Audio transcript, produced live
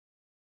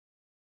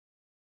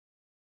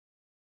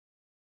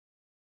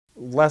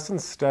Lesson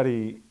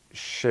study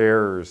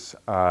shares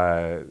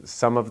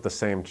some of the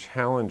same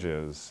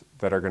challenges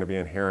that are going to be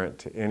inherent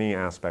to any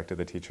aspect of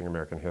the Teaching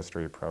American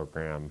History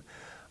program,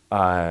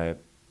 but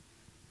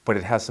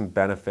it has some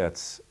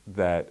benefits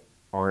that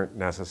aren't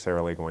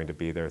necessarily going to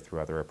be there through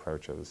other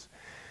approaches.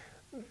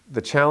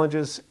 The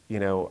challenges,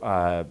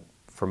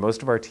 for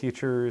most of our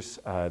teachers,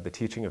 the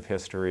teaching of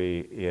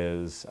history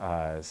is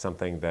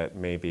something that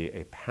may be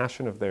a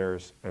passion of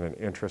theirs and an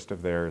interest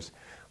of theirs,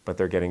 but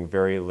they're getting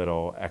very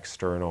little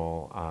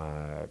external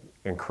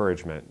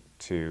encouragement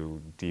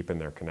to deepen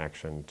their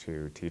connection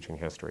to teaching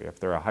history. If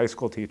they're a high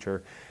school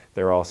teacher,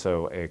 they're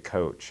also a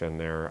coach, and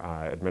their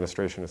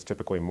administration is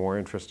typically more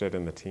interested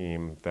in the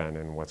team than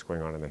in what's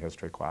going on in the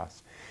history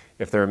class.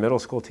 If they're a middle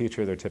school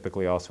teacher, they're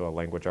typically also a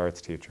language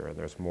arts teacher, and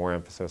there's more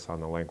emphasis on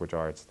the language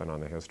arts than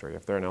on the history.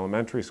 If they're an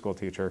elementary school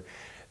teacher,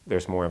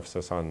 there's more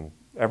emphasis on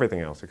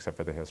everything else except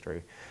for the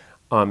history.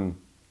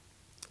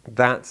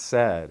 That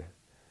said,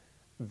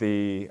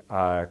 the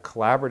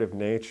collaborative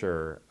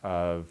nature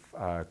of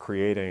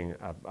creating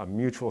a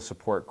mutual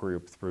support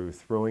group through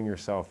throwing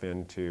yourself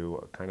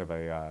into kind of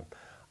a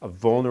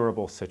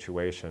vulnerable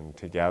situation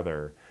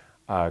together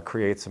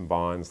creates some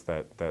bonds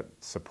that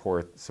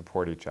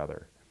support each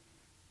other.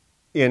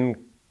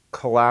 In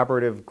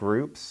collaborative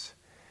groups,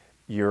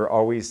 you're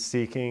always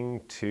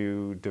seeking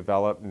to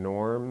develop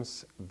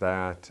norms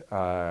that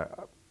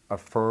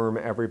affirm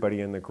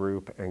everybody in the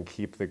group and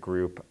keep the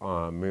group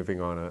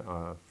moving on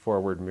a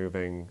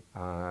forward-moving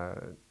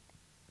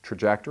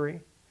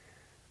trajectory.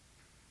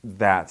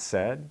 That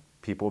said,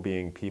 people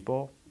being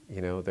people,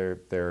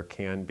 there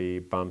can be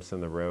bumps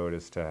in the road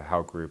as to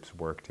how groups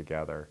work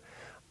together.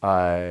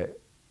 The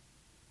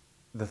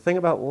thing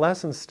about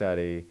lesson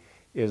study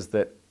is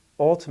that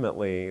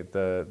ultimately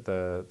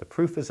the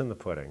proof is in the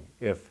pudding.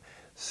 If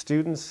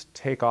students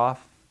take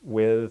off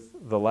with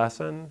the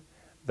lesson,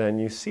 then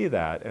you see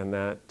that, and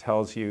that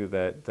tells you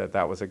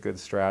that was a good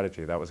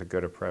strategy, that was a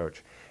good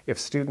approach. If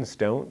students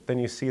don't, then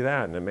you see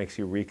that, and it makes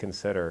you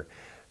reconsider.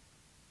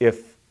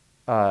 If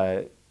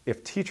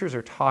teachers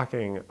are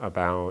talking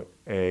about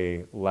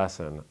a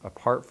lesson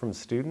apart from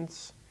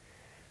students,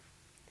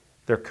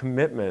 their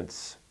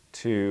commitments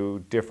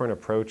to different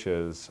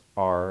approaches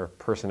are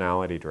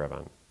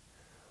personality-driven.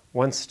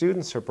 Once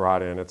students are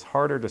brought in, it's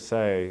harder to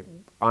say,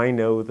 I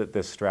know that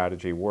this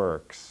strategy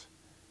works,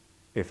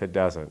 if it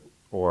doesn't,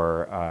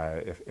 or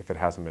if it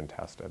hasn't been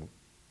tested.